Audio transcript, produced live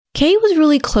Cait was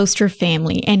really close to her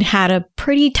family and had a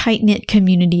pretty tight-knit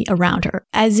community around her,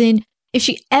 as in, if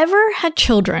she ever had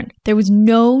children, there was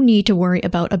no need to worry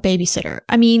about a babysitter.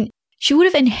 I mean, she would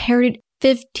have inherited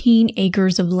 15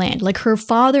 acres of land. Like, her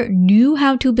father knew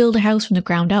how to build a house from the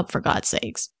ground up, for God's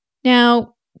sakes.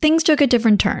 Now, things took a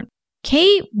different turn.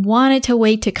 Cait wanted to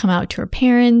wait to come out to her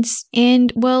parents,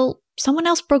 and, well, someone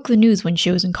else broke the news when she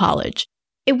was in college.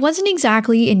 It wasn't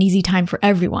exactly an easy time for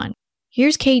everyone.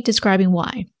 Here's Cait describing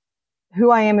why. Who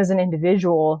I am as an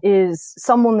individual is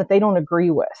someone that they don't agree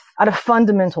with at a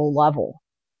fundamental level.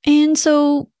 And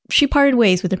so she parted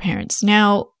ways with her parents.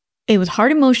 Now, it was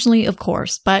hard emotionally, of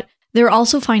course, but there were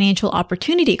also financial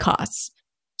opportunity costs.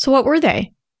 So what were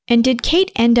they? And did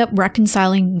Cait end up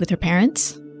reconciling with her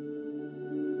parents?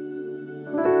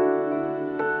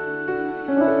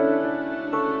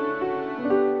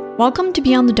 Welcome to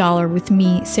Beyond the Dollar with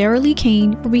me, Sarah Lee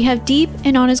Kane, where we have deep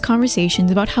and honest conversations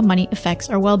about how money affects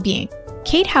our well-being.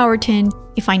 Cait Howerton,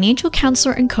 a financial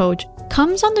counselor and coach,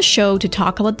 comes on the show to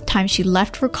talk about the time she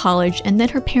left for college and then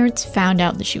her parents found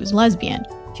out that she was lesbian.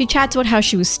 She chats about how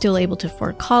she was still able to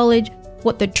afford college,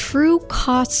 what the true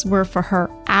costs were for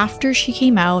her after she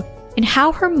came out, and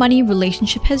how her money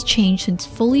relationship has changed since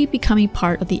fully becoming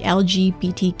part of the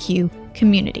LGBTQ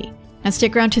community. Now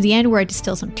stick around to the end where I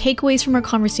distill some takeaways from our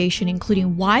conversation,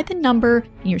 including why the number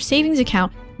in your savings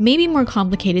account may be more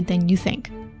complicated than you think.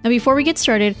 Now before we get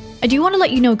started, I do want to let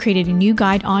you know I created a new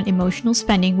guide on emotional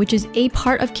spending, which is a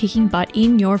part of kicking butt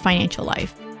in your financial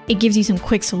life. It gives you some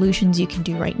quick solutions you can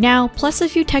do right now, plus a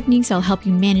few techniques that'll help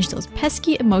you manage those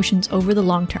pesky emotions over the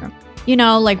long term. You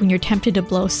know, like when you're tempted to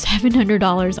blow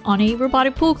 $700 on a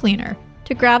robotic pool cleaner.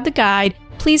 To grab the guide,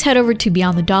 please head over to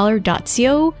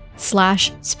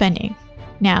beyondthedollar.co/spending.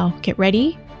 Now, get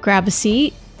ready, grab a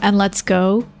seat, and let's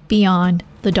go beyond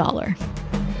the dollar.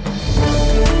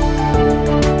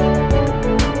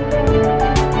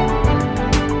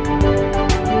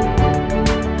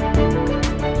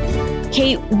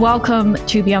 Cait, welcome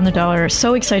to Beyond the Dollar.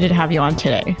 So excited to have you on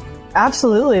today.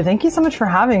 Absolutely. Thank you so much for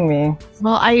having me.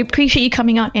 Well, I appreciate you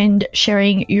coming on and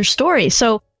sharing your story.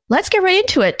 So let's get right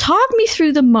into it. Talk me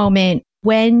through the moment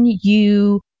when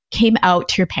you came out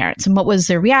to your parents and what was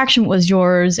their reaction, what was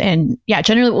yours, and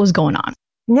generally what was going on.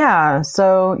 Yeah.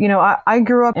 So, I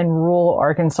grew up in rural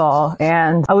Arkansas,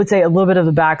 and I would say a little bit of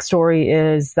the backstory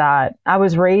is that I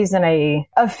was raised in a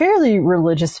fairly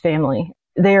religious family.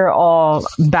 They are all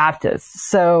Baptists.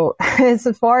 So as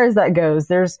far as that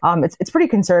goes, it's pretty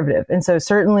conservative. And so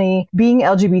certainly being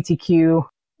LGBTQ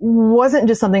wasn't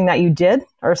just something that you did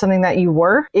or something that you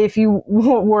were if you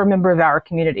were a member of our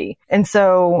community. And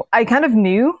so I kind of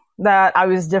knew that I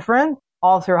was different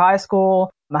all through high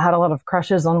school. I had a lot of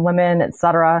crushes on women,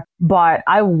 etc. But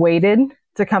I waited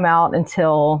to come out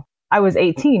until I was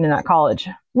 18 and at college.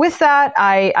 With that,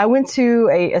 I went to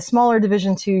a smaller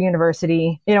Division II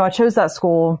university. I chose that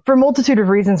school for a multitude of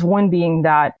reasons. One being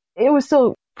that it was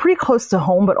still pretty close to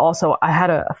home, but also I had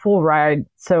a full ride.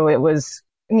 So it was,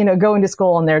 going to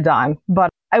school on their dime. But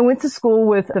I went to school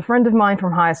with a friend of mine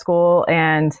from high school,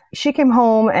 and she came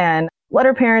home and let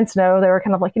her parents know. They were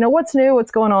kind of like, what's new?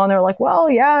 What's going on? They're like, well,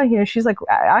 yeah, she's like,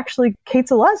 actually,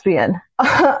 Cait's a lesbian.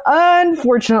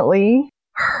 Unfortunately,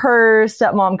 her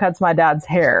stepmom cuts my dad's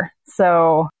hair.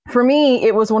 So for me,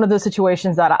 it was one of those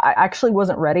situations that I actually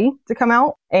wasn't ready to come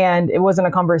out. And it wasn't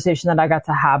a conversation that I got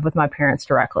to have with my parents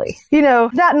directly.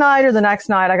 That night or the next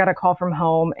night, I got a call from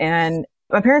home, and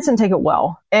my parents didn't take it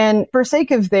well. And for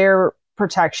sake of their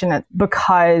protection,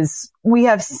 because we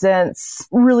have since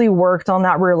really worked on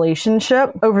that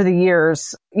relationship over the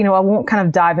years, I won't kind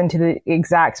of dive into the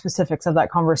exact specifics of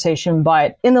that conversation,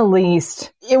 but in the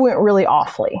least, it went really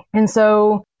awfully. And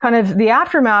so kind of the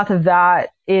aftermath of that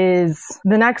is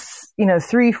the next,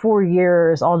 3-4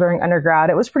 years, all during undergrad,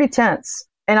 it was pretty tense.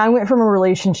 And I went from a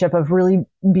relationship of really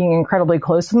being incredibly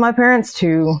close with my parents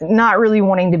to not really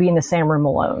wanting to be in the same room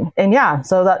alone. And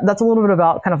so that's a little bit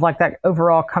about kind of like that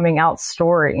overall coming out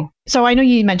story. So I know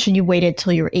you mentioned you waited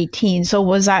till you were 18. So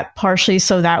was that partially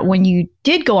so that when you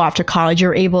did go off to college,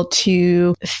 you're able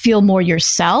to feel more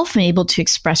yourself and able to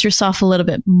express yourself a little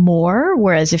bit more?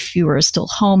 Whereas if you were still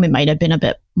home, it might have been a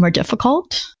bit more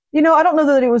difficult? I don't know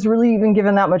that it was really even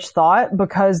given that much thought,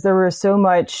 because there was so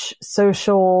much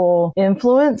social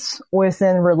influence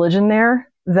within religion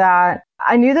there that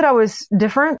I knew that I was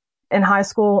different in high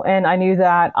school, and I knew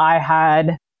that I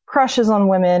had crushes on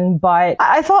women, but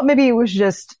I thought maybe it was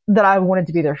just that I wanted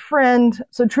to be their friend.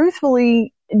 So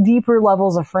truthfully, deeper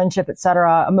levels of friendship,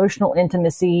 etc., emotional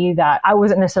intimacy that I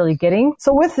wasn't necessarily getting.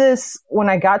 So with this, when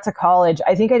I got to college,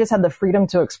 I think I just had the freedom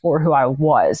to explore who I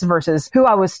was versus who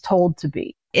I was told to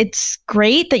be. It's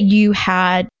great that you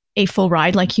had a full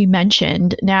ride, like you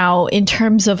mentioned. Now, in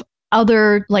terms of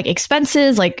other like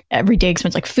expenses, like everyday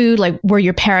expense, like food, like were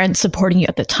your parents supporting you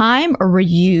at the time, or were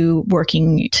you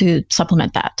working to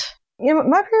supplement that? You know,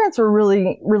 my parents were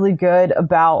really, really good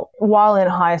about, while in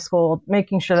high school,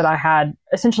 making sure that I had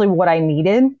essentially what I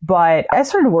needed. But I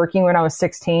started working when I was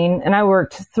 16, and I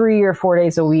worked 3 or 4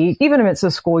 days a week, even if it's a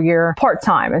school year,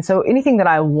 part-time. And so anything that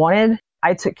I wanted,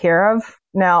 I took care of.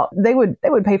 Now, they would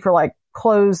pay for like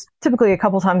clothes typically a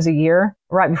couple times a year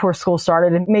right before school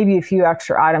started, and maybe a few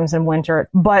extra items in winter.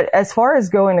 But as far as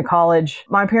going to college,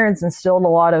 my parents instilled a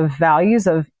lot of values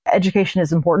of education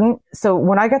is important. So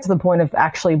when I got to the point of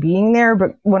actually being there,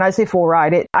 but when I say full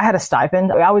ride, I had a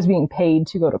stipend. I was being paid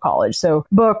to go to college. So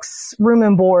books, room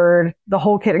and board, the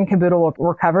whole kit and caboodle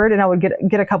were covered, and I would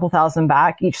get a couple thousand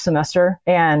back each semester,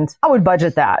 and I would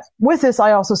budget that. With this,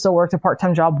 I also still worked a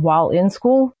part-time job while in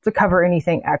school to cover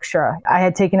anything extra. I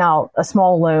had taken out a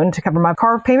small loan to cover my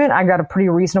car payment. I got a pretty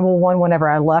reasonable one whenever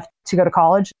I left to go to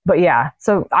college. But yeah,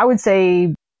 so I would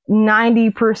say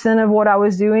 90% of what I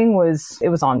was doing was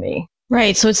on me.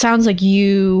 Right. So it sounds like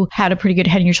you had a pretty good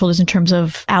head on your shoulders in terms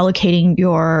of allocating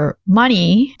your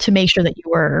money to make sure that you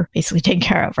were basically taken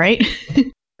care of, right?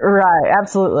 Right.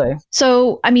 Absolutely.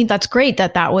 So, I mean, that's great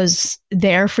that that was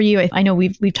there for you. I know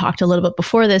we've talked a little bit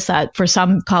before this that for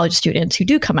some college students who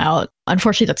do come out,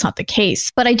 unfortunately, that's not the case.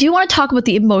 But I do want to talk about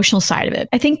the emotional side of it.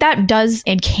 I think that does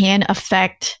and can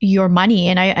affect your money.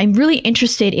 And I'm really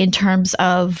interested in terms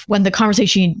of when the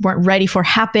conversation you weren't ready for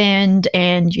happened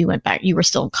and you went back, you were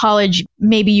still in college.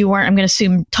 Maybe you weren't, I'm going to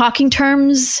assume, talking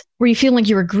terms. Were you feeling like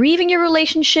you were grieving your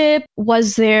relationship?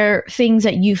 Was there things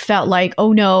that you felt like,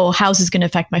 oh no, how's this going to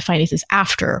affect my finances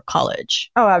after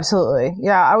college? Oh, absolutely.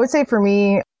 Yeah, I would say for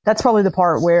me, that's probably the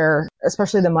part where,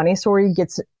 especially the money story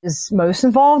is most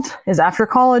involved, is after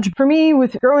college. For me,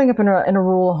 with growing up in a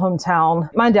rural hometown,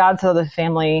 my dad's side of the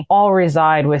family all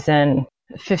reside within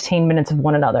 15 minutes of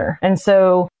one another. And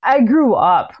so I grew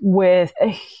up with a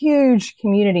huge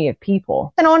community of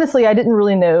people. And honestly, I didn't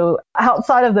really know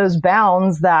outside of those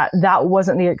bounds that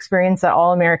wasn't the experience that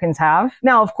all Americans have.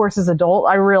 Now, of course, as an adult,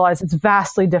 I realize it's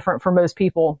vastly different for most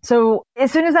people. So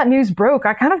as soon as that news broke,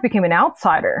 I kind of became an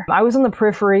outsider. I was on the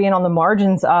periphery and on the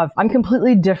margins of, I'm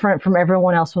completely different from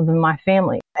everyone else within my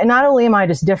family. And not only am I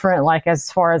just different, like as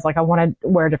far as like I want to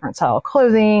wear a different style of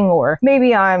clothing, or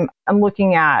maybe I'm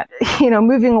looking at,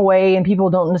 moving away, and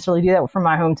people don't necessarily do that from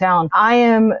my hometown. I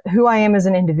am who I am as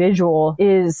an individual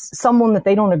is someone that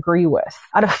they don't agree with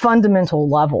at a fundamental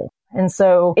level. And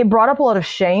so it brought up a lot of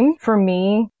shame for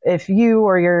me. If you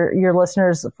or your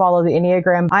listeners follow the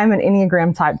Enneagram, I'm an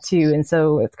Enneagram type 2. And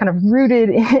so it's kind of rooted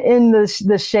in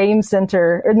the shame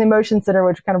center, or the emotion center,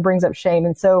 which kind of brings up shame.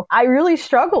 And so I really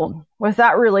struggled with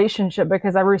that relationship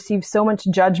because I received so much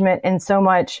judgment and so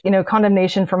much,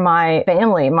 condemnation from my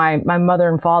family, my mother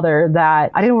and father,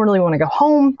 that I didn't really want to go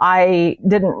home. I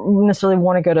didn't necessarily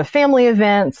want to go to family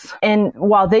events. And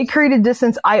while they created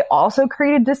distance, I also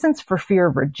created distance for fear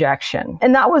of rejection.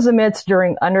 And that was amidst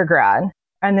during undergrad.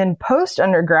 And then post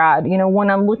undergrad,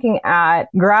 when I'm looking at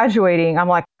graduating, I'm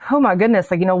like, oh my goodness,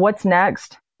 what's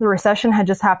next? The recession had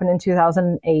just happened in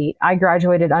 2008. I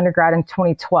graduated undergrad in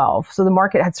 2012. So the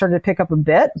market had started to pick up a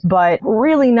bit, but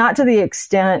really not to the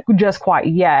extent just quite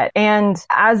yet. And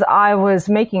as I was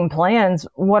making plans,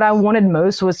 what I wanted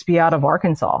most was to be out of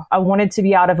Arkansas. I wanted to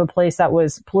be out of a place that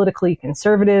was politically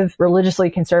conservative, religiously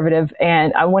conservative,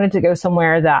 and I wanted to go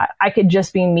somewhere that I could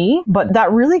just be me. But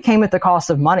that really came at the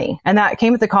cost of money. And that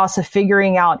came at the cost of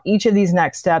figuring out each of these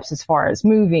next steps as far as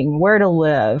moving, where to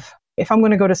live. If I'm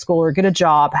going to go to school or get a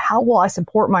job, how will I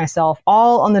support myself?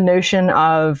 All on the notion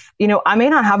of, I may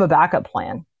not have a backup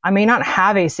plan. I may not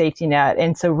have a safety net.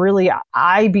 And so really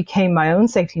I became my own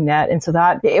safety net. And so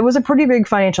that it was a pretty big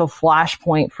financial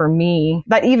flashpoint for me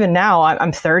that even now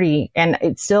I'm 30 and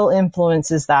it still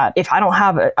influences that. If I don't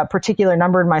have a particular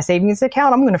number in my savings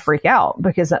account, I'm going to freak out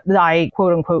because I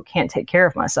quote unquote can't take care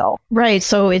of myself. Right.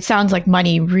 So it sounds like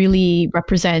money really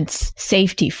represents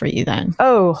safety for you then.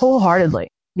 Oh, wholeheartedly.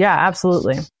 Yeah,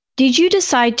 absolutely. Did you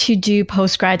decide to do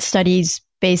postgrad studies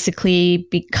basically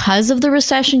because of the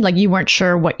recession? Like you weren't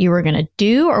sure what you were going to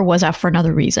do, or was that for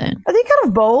another reason? I think kind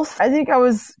of both. I think I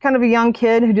was kind of a young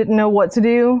kid who didn't know what to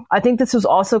do. I think this was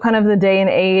also kind of the day and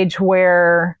age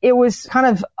where it was kind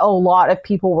of a lot of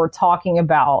people were talking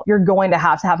about you're going to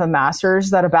have a master's,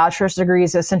 that a bachelor's degree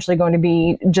is essentially going to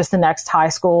be just the next high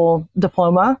school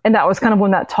diploma. And that was kind of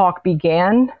when that talk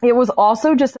began. It was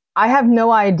also just, I have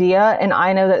no idea, and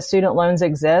I know that student loans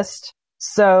exist.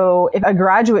 So if a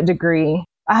graduate degree,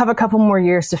 I have a couple more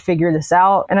years to figure this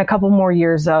out and a couple more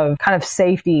years of kind of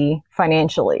safety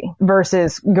financially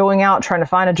versus going out, trying to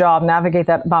find a job, navigate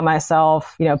that by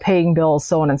myself, paying bills,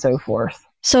 so on and so forth.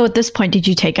 So at this point, did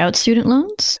you take out student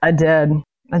loans? I did.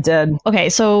 Okay,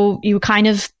 so you were kind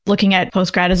of looking at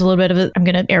postgrad as a little bit of a, I'm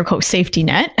going to air quote, safety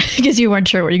net because you weren't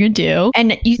sure what you're going to do.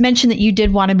 And you mentioned that you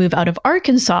did want to move out of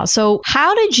Arkansas. So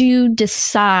how did you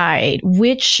decide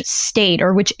which state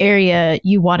or which area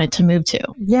you wanted to move to?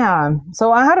 Yeah,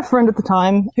 so I had a friend at the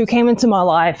time who came into my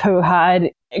life who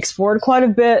had explored quite a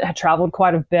bit, had traveled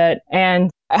quite a bit, and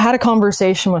I had a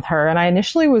conversation with her, and I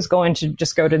initially was going to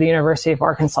just go to the University of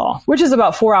Arkansas, which is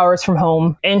about 4 hours from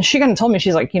home. And she kind of told me,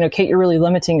 she's like, Cait, you're really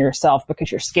limiting yourself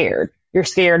because you're scared. You're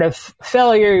scared of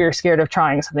failure. You're scared of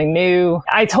trying something new.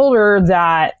 I told her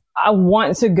that I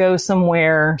want to go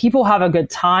somewhere people have a good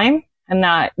time and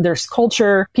that there's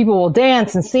culture, people will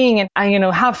dance and sing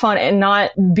and, have fun and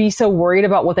not be so worried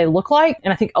about what they look like.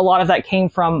 And I think a lot of that came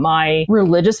from my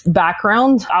religious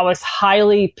background. I was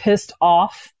highly pissed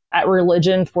off at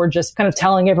religion for just kind of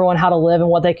telling everyone how to live and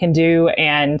what they can do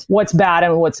and what's bad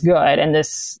and what's good, and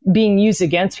this being used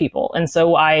against people. And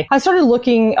so I started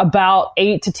looking about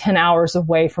 8 to 10 hours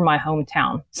away from my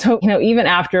hometown. So, even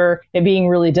after it being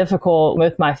really difficult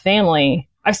with my family,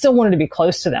 I still wanted to be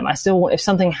close to them. If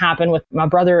something happened with my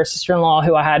brother or sister-in-law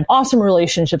who I had awesome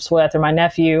relationships with, or my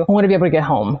nephew, I wanted to be able to get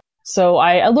home. So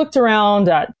I looked around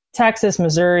at Texas,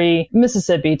 Missouri,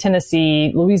 Mississippi,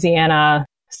 Tennessee, Louisiana,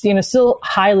 still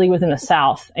highly within the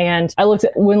South. And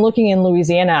when looking in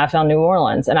Louisiana, I found New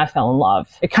Orleans and I fell in love.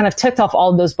 It kind of ticked off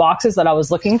all of those boxes that I was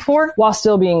looking for while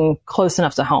still being close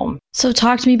enough to home. So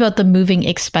talk to me about the moving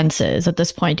expenses at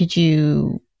this point. Did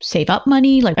you save up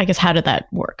money? I guess, how did that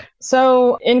work?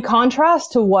 So in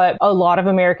contrast to what a lot of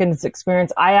Americans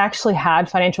experience, I actually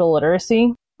had financial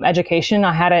literacy education.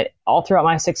 I had it all throughout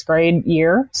my 6th grade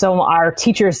year. So our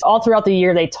teachers all throughout the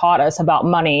year, they taught us about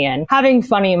money and having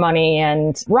funny money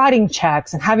and writing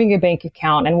checks and having a bank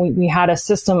account. And we had a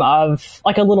system of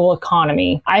like a little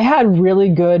economy. I had really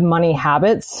good money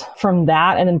habits from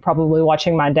that, and then probably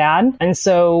watching my dad. And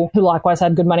so who likewise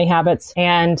had good money habits.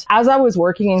 And as I was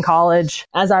working in college,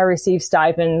 as I received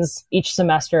stipends each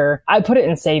semester, I put it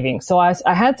in savings. So I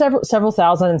had several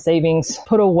thousand in savings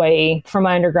put away from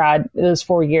my undergrad those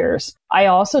 4 years. I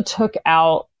also took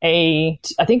out I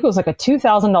think it was like a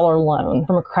 $2,000 loan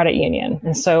from a credit union.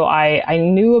 And so I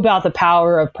knew about the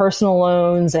power of personal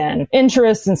loans and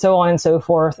interest and so on and so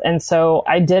forth. And so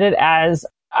I did it as,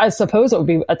 I suppose it would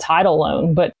be a title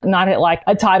loan, but not like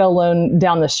a title loan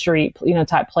down the street,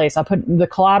 type place. The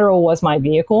collateral was my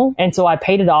vehicle. And so I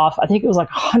paid it off. I think it was like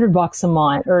 $100 a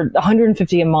month or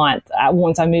 $150 a month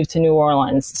once I moved to New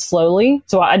Orleans slowly.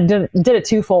 So I did it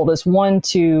twofold. As one,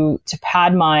 to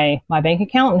pad my bank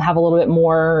account and have a little bit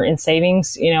more in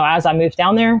savings, as I moved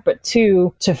down there, but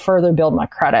two, to further build my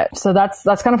credit. So that's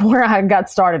kind of where I got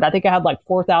started. I think I had like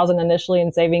 4,000 initially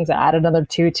in savings. I added another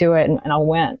 2 to it and I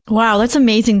went. Wow. That's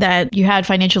amazing that you had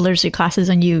financial literacy classes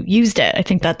and you used it. I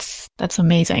think that's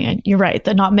amazing. And you're right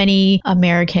that not many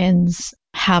Americans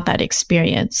have that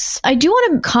experience. I do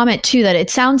want to comment too that it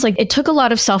sounds like it took a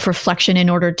lot of self-reflection in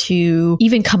order to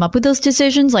even come up with those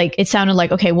decisions. Like it sounded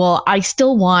like, okay, well, I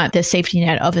still want the safety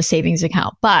net of a savings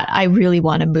account, but I really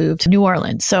want to move to New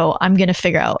Orleans. So I'm going to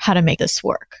figure out how to make this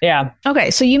work. Yeah.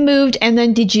 Okay. So you moved, and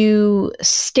then did you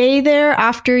stay there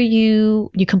after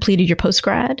you completed your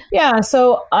postgrad? Yeah.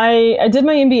 So I did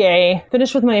my MBA,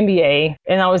 finished with my MBA,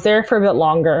 and I was there for a bit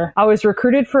longer. I was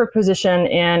recruited for a position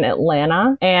in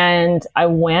Atlanta, and I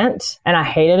went and I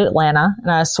hated Atlanta, and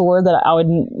I swore that I would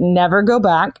never go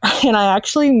back. And I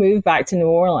actually moved back to New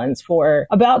Orleans for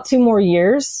about 2 more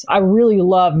years. I really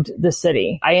loved the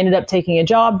city. I ended up taking a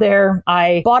job there.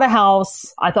 I bought a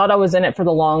house. I thought I was in it for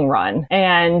the long run.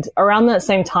 And around that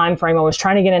same time frame, I was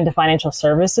trying to get into financial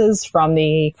services from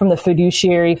the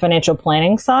fiduciary financial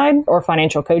planning side or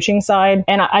financial coaching side.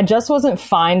 And I just wasn't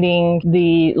finding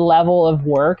the level of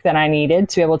work that I needed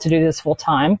to be able to do this full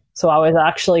time. So I was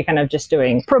actually kind of just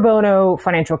doing pro bono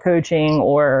financial coaching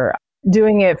or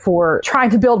doing it for trying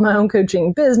to build my own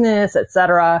coaching business,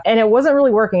 etc. And it wasn't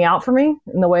really working out for me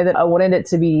in the way that I wanted it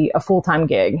to be a full-time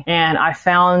gig. And I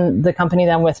found the company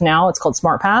that I'm with now. It's called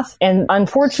SmartPath. And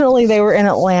unfortunately, they were in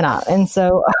Atlanta. And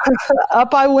so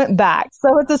up I went back.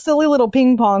 So it's a silly little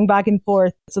ping pong back and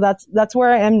forth. So that's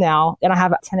where I am now. And I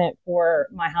have a tenant for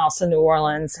my house in New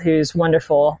Orleans who's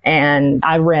wonderful. And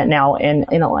I rent now in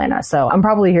Atlanta. So I'm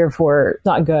probably here for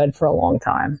not good for a long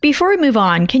time. Before we move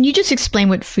on, can you just explain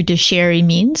what fiduciary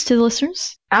means to the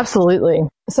listeners? Absolutely.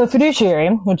 So fiduciary,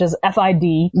 which is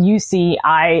FIDUCIARY,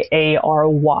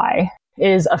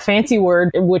 is a fancy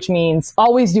word, which means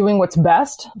always doing what's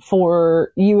best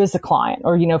for you as a client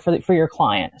or, for your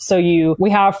client. So we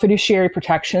have fiduciary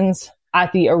protections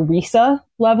at the ERISA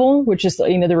level, which is,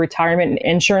 the retirement and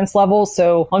insurance level.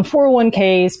 So on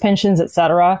 401ks, pensions,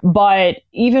 etc. But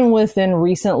even within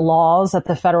recent laws at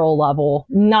the federal level,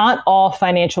 not all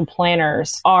financial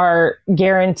planners are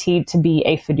guaranteed to be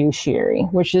a fiduciary,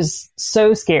 which is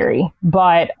so scary.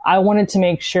 But I wanted to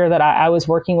make sure that I was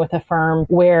working with a firm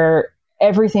where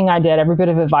everything I did, every bit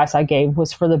of advice I gave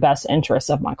was for the best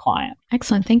interest of my client.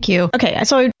 Excellent. Thank you. Okay.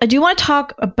 So I do want to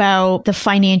talk about the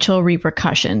financial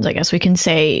repercussions. I guess we can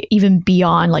say even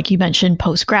beyond, like you mentioned,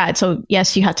 post-grad. So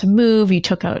yes, you had to move. You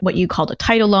took out what you called a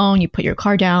title loan. You put your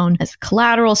car down as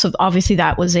collateral. So obviously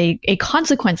that was a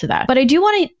consequence of that. But I do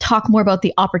want to talk more about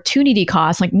the opportunity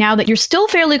cost. Like now that you're still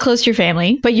fairly close to your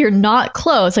family, but you're not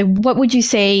close, like what would you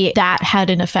say that had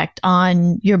an effect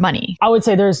on your money? I would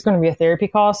say there's going to be a therapy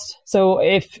cost. So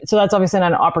that's obviously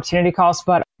not an opportunity cost,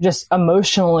 but just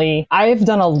emotionally, I've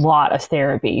done a lot of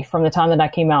therapy from the time that I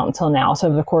came out until now. So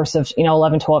over the course of,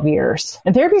 11, 12 years.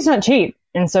 And therapy is not cheap.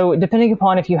 And so depending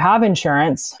upon if you have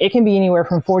insurance, it can be anywhere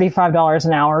from $45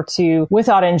 an hour to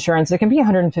without insurance, it can be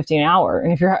 $150 an hour.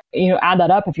 And if you're, add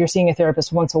that up, if you're seeing a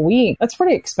therapist once a week, that's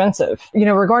pretty expensive.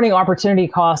 Regarding opportunity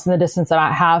costs and the distance that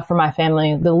I have from my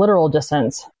family, the literal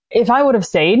distance, if I would have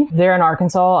stayed there in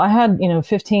Arkansas, I had,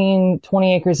 15,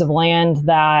 20 acres of land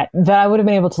that I would have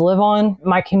been able to live on.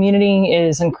 My community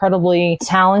is incredibly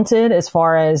talented as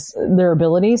far as their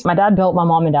abilities. My dad built my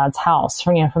mom and dad's house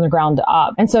from the ground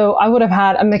up. And so I would have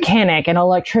had a mechanic, an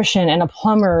electrician, and a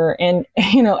plumber and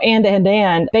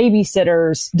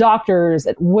babysitters, doctors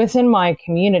within my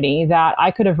community that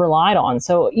I could have relied on.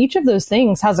 So each of those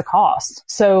things has a cost.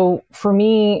 So for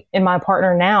me and my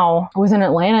partner now within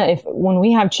Atlanta, when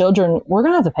we have children, we're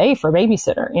going to have to pay for a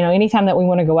babysitter. Anytime that we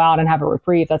want to go out and have a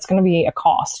reprieve, that's going to be a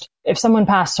cost. If someone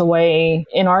passed away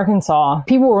in Arkansas,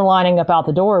 people were lining up out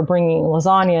the door, bringing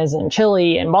lasagnas and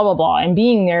chili and blah, blah, blah, and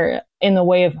being there in the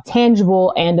way of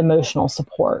tangible and emotional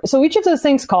support. So each of those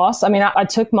things costs. I mean, I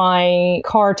took my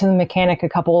car to the mechanic a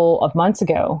couple of months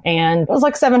ago and it was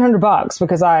like $700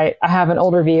 because I have an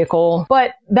older vehicle,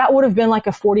 but that would have been like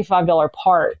a $45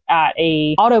 part at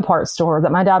a auto parts store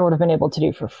that my dad would have been able to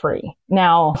do for free.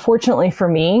 Now, fortunately for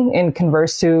me, in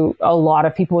converse to a lot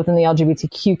of people within the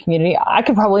LGBTQ community, I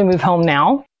could probably move home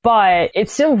now, but it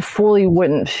still fully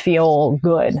wouldn't feel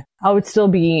good. I would still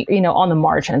be, on the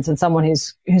margins and someone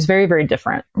who's very, very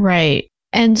different. Right.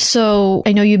 And so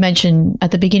I know you mentioned at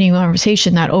the beginning of the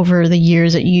conversation that over the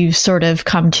years that you've sort of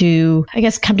come to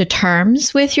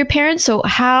terms with your parents. So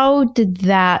how did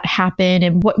that happen?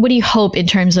 And what do you hope in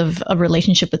terms of a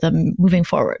relationship with them moving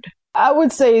forward? I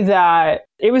would say that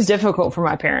it was difficult for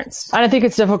my parents. And I think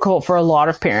it's difficult for a lot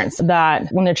of parents that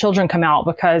when their children come out,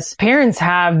 because parents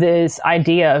have this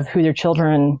idea of who their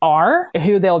children are,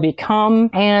 who they'll become.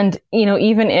 And,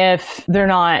 even if they're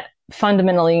not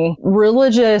fundamentally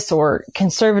religious or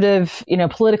conservative,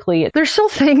 politically, there's still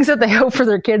things that they hope for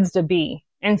their kids to be.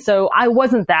 And so I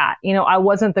wasn't that, I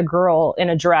wasn't the girl in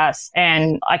a dress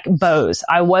and like bows.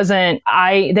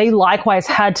 They likewise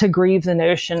had to grieve the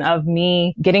notion of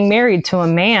me getting married to a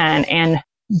man and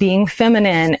being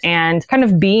feminine and kind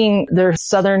of being their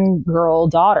Southern girl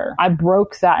daughter. I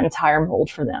broke that entire mold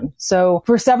for them. So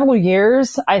for several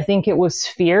years, I think it was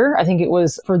fear. I think it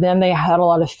was for them, they had a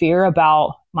lot of fear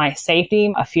about my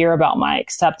safety, a fear about my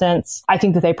acceptance. I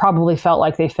think that they probably felt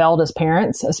like they failed as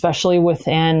parents, especially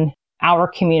within our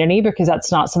community, because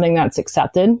that's not something that's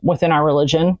accepted within our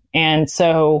religion. And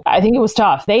so I think it was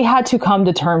tough. They had to come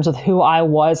to terms with who I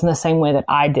was in the same way that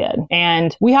I did.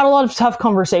 And we had a lot of tough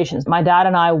conversations. My dad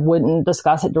and I wouldn't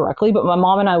discuss it directly, but my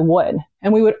mom and I would.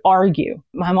 And we would argue.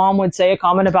 My mom would say a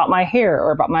comment about my hair or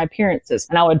about my appearances,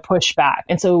 and I would push back.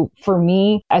 And so for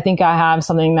me, I think I have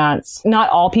something that's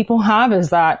not all people have, is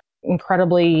that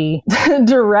incredibly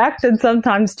direct and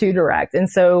sometimes too direct. And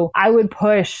so I would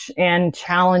push and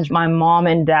challenge my mom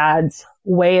and dad's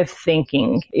way of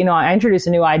thinking. I introduced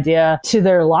a new idea to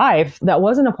their life that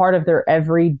wasn't a part of their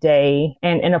everyday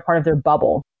and a part of their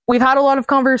bubble. We've had a lot of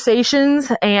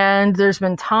conversations, and there's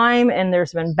been time and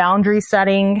there's been boundary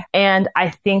setting. And I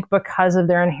think because of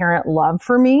their inherent love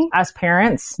for me as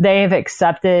parents, they've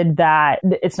accepted that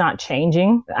it's not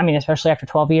changing. I mean, especially after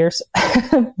 12 years,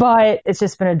 but it's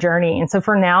just been a journey. And so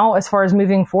for now, as far as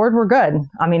moving forward, we're good.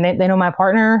 I mean, they know my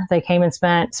partner. They came and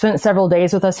spent several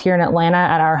days with us here in Atlanta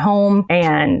at our home.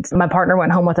 And my partner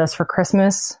went home with us for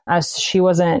Christmas, as she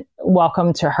wasn't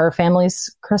welcome to her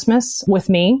family's Christmas with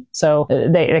me. So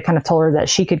they kind of told her that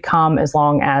she could come as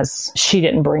long as she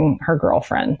didn't bring her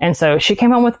girlfriend. And so she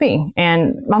came home with me,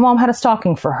 and my mom had a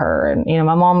stocking for her. And,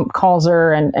 my mom calls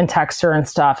her and texts her and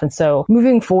stuff. And so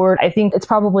moving forward, I think it's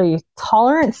probably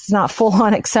tolerance, not full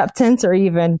on acceptance or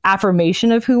even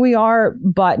affirmation of who we are,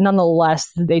 but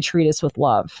nonetheless, they treat us with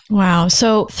love. Wow.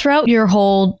 So throughout your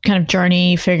whole kind of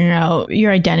journey, figuring out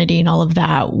your identity and all of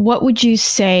that, what would you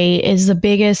say is the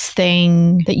biggest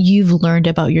thing that you've learned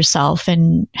about yourself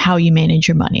and how you manage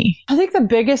your money? I think the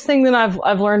biggest thing that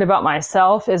I've learned about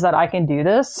myself is that I can do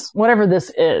this, whatever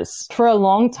this is. For a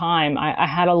long time, I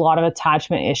had a lot of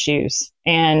attachment issues.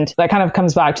 And that kind of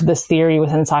comes back to this theory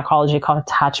within psychology called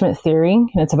attachment theory. And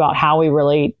it's about how we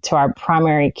relate to our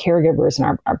primary caregivers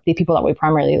and the people that we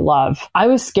primarily love. I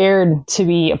was scared to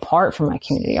be apart from my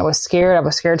community. I was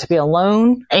scared to be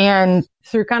alone. And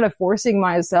through kind of forcing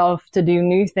myself to do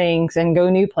new things and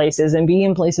go new places and be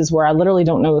in places where I literally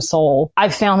don't know a soul,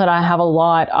 I've found that I have a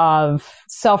lot of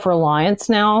self-reliance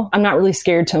now. I'm not really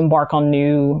scared to embark on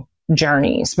new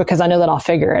journeys because I know that I'll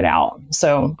figure it out.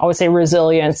 So I would say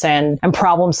resilience and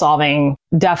problem solving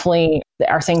definitely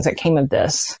are things that came of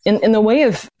this. In the way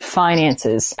of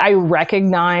finances, I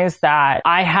recognize that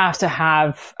I have to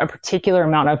have a particular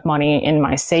amount of money in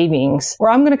my savings,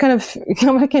 or I'm going to kind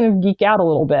of geek out a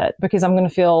little bit because I'm going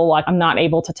to feel like I'm not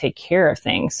able to take care of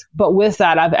things. But with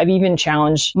that, I've even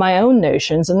challenged my own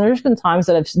notions. And there's been times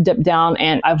that I've dipped down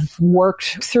and I've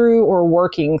working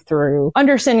through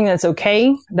understanding that it's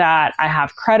okay, that I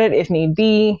have credit if need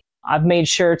be. I've made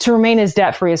sure to remain as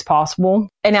debt-free as possible.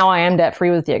 And now I am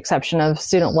debt-free with the exception of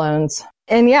student loans.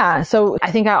 And yeah, so I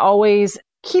think I always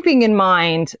keeping in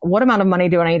mind what amount of money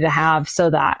do I need to have so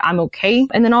that I'm okay.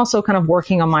 And then also kind of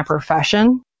working on my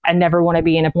profession. I never want to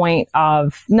be in a point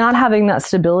of not having that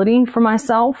stability for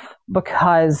myself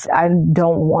because I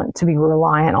don't want to be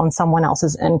reliant on someone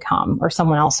else's income or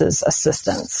someone else's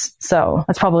assistance. So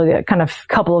that's probably the kind of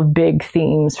couple of big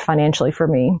themes financially for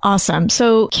me. Awesome.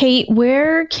 So Cait,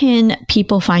 where can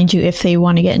people find you if they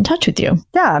want to get in touch with you?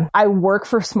 Yeah, I work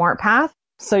for SmartPath.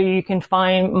 So you can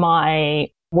find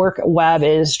my work web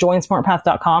is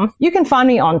joinsmartpath.com. You can find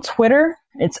me on Twitter.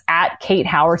 It's at Cait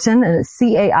Howerton, and it's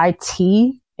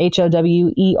CaitHowerton,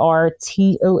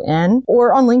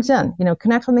 or on LinkedIn.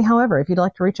 Connect with me however, if you'd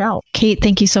like to reach out. Cait,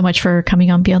 thank you so much for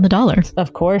coming on Beyond the Dollar.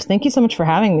 Of course. Thank you so much for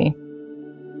having me.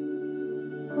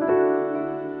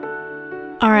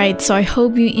 All right. So I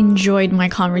hope you enjoyed my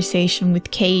conversation with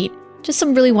Cait. Just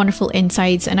some really wonderful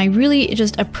insights. And I really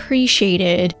just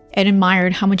appreciated and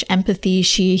admired how much empathy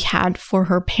she had for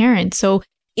her parents. So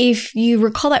if you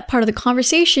recall that part of the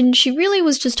conversation, she really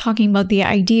was just talking about the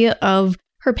idea of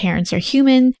her parents are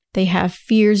human. They have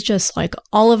fears just like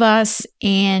all of us.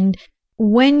 And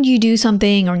when you do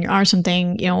something or you are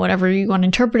something, whatever you want to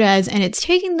interpret as, and it's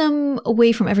taking them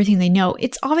away from everything they know,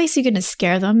 it's obviously going to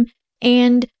scare them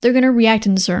and they're going to react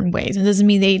in certain ways. It doesn't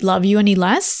mean they love you any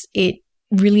less. It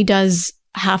really does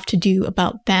have to do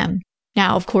about them.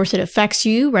 Now, of course, it affects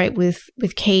you, right? With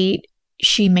Cait,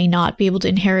 she may not be able to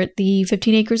inherit the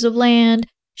 15 acres of land.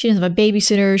 She doesn't have a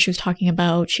babysitter. She was talking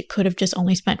about she could have just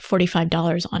only spent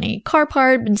 $45 on a car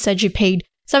part. Instead, she paid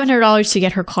 $700 to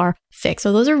get her car fixed.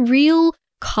 So those are real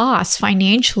costs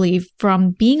financially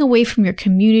from being away from your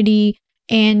community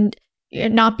and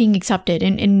not being accepted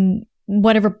in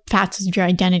whatever facets of your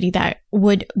identity that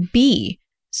would be.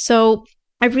 So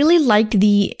I really liked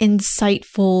the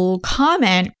insightful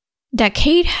comment that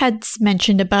Cait had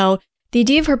mentioned about the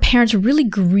idea of her parents really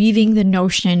grieving the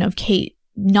notion of Cait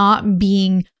not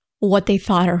being what they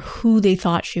thought or who they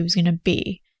thought she was going to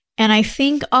be. And I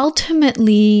think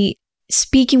ultimately,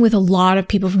 speaking with a lot of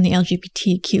people from the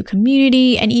LGBTQ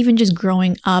community and even just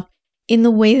growing up in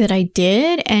the way that I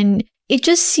did, and it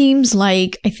just seems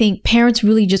like I think parents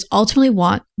really just ultimately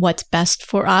want what's best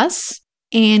for us.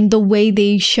 And the way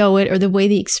they show it or the way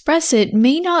they express it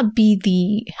may not be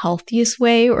the healthiest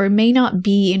way, or it may not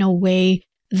be in a way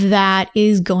that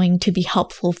is going to be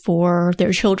helpful for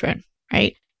their children,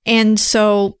 right? And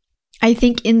so I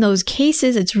think in those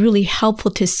cases, it's really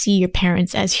helpful to see your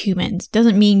parents as humans.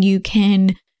 Doesn't mean you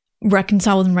can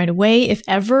reconcile with them right away. If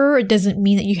ever, it doesn't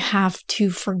mean that you have to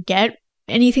forget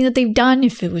anything that they've done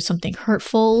if it was something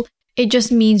hurtful. It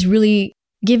just means really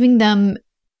giving them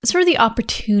sort of the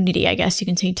opportunity, I guess you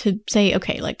can say, to say,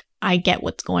 okay, like, I get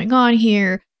what's going on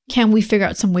here. Can we figure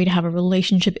out some way to have a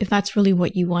relationship if that's really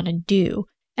what you want to do?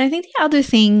 And I think the other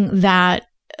thing that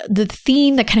the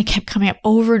theme that kind of kept coming up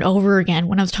over and over again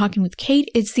when I was talking with Cait,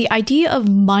 it's the idea of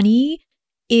money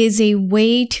is a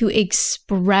way to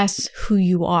express who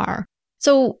you are.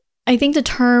 So I think the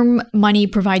term money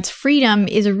provides freedom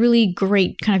is a really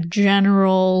great kind of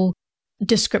general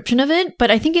description of it.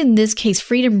 But I think in this case,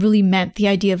 freedom really meant the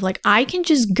idea of like, I can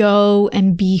just go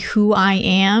and be who I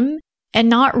am and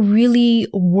not really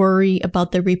worry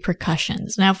about the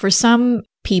repercussions. Now, for some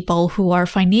people who are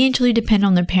financially dependent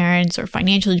on their parents or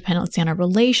financially dependent, let's say, on a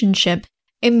relationship,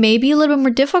 it may be a little bit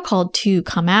more difficult to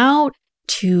come out,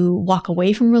 to walk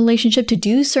away from a relationship, to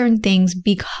do certain things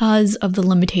because of the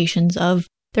limitations of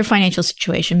their financial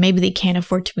situation. Maybe they can't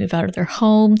afford to move out of their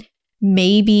home.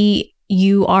 Maybe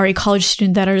you are a college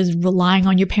student that is relying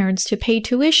on your parents to pay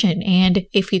tuition. And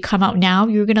if you come out now,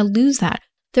 you're going to lose that.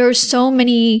 There are so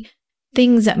many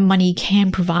things that money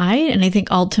can provide. And I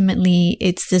think ultimately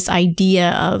it's this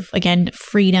idea of, again,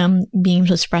 freedom, being able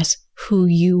to express who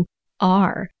you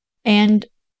are. And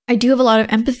I do have a lot of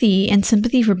empathy and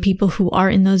sympathy for people who are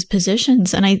in those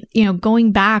positions. And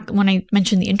going back when I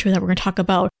mentioned the intro that we're going to talk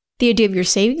about the idea of your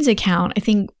savings account, I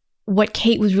think what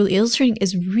Cait was really illustrating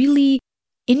is really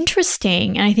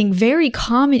interesting. And I think very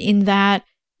common in that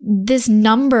this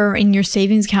number in your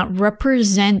savings account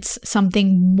represents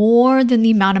something more than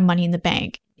the amount of money in the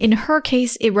bank. In her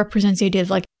case, it represents the idea of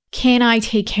like, can I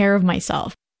take care of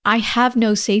myself? I have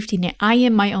no safety net. I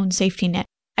am my own safety net.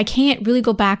 I can't really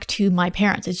go back to my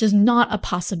parents. It's just not a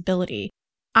possibility.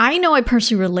 I know I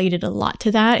personally related a lot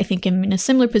to that. I think I'm in a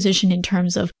similar position in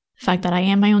terms of the fact that I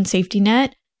am my own safety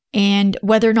net. And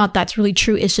whether or not that's really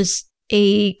true is just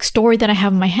a story that I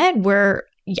have in my head where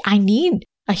I need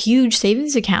a huge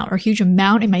savings account or a huge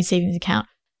amount in my savings account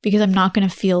because I'm not going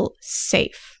to feel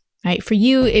safe, right? For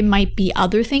you, it might be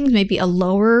other things. Maybe a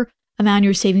lower amount in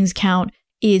your savings account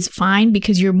is fine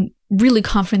because you're really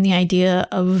confident in the idea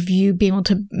of you being able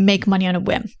to make money on a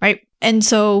whim, right? And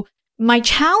so my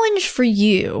challenge for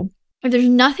you, if there's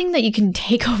nothing that you can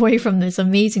take away from this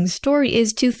amazing story,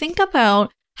 is to think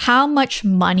about how much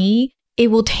money it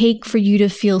will take for you to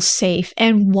feel safe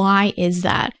and why is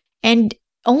that? And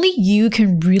only you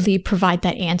can really provide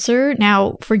that answer.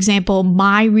 Now, for example,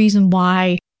 my reason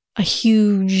why a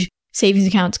huge savings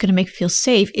account is going to make me feel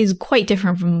safe is quite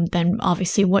different than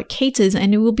obviously what Cait's is,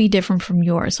 and it will be different from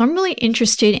yours. So I'm really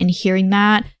interested in hearing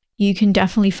that. You can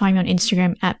definitely find me on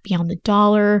Instagram at Beyond the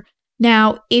Dollar.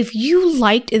 Now, if you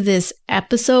liked this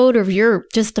episode, or if you're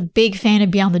just a big fan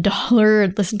of Beyond the Dollar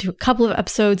and listened to a couple of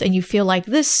episodes and you feel like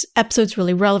this episode's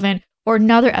really relevant, or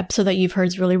another episode that you've heard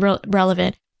is really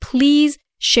relevant, please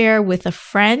share with a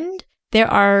friend. There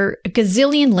are a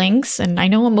gazillion links, and I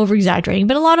know I'm over-exaggerating,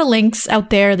 but a lot of links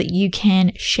out there that you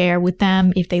can share with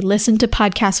them. If they listen to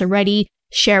podcasts already,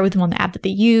 share with them on the app that they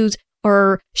use,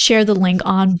 or share the link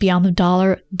on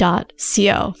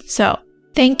beyondthedollar.co. So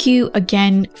thank you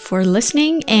again for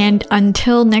listening, and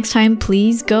until next time,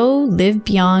 please go live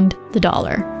beyond the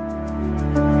dollar.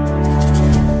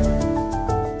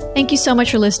 Thank you so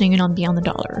much for listening in on Beyond the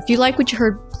Dollar. If you like what you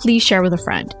heard, please share with a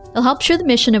friend. It'll help share the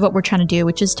mission of what we're trying to do,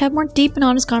 which is to have more deep and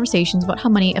honest conversations about how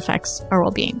money affects our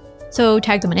well-being. So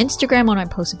tag them on Instagram when I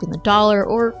post Beyond the Dollar,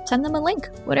 or send them a link.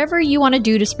 Whatever you want to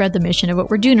do to spread the mission of what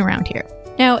we're doing around here.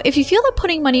 Now, if you feel that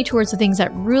putting money towards the things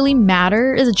that really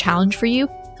matter is a challenge for you,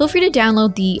 feel free to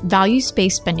download the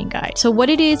Values-Based Spending Guide. So what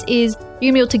it is you're going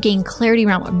to be able to gain clarity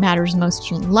around what matters most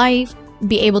to you in life,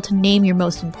 be able to name your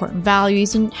most important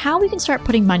values, and how we can start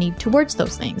putting money towards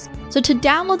those things. So to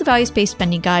download the Values-Based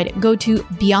Spending Guide, go to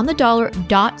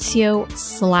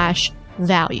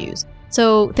beyondthedollar.co/values.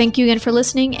 So thank you again for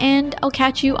listening, and I'll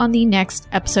catch you on the next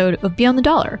episode of Beyond the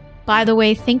Dollar. By the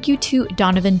way, thank you to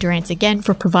Donovan Durance again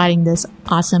for providing this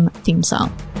awesome theme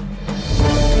song.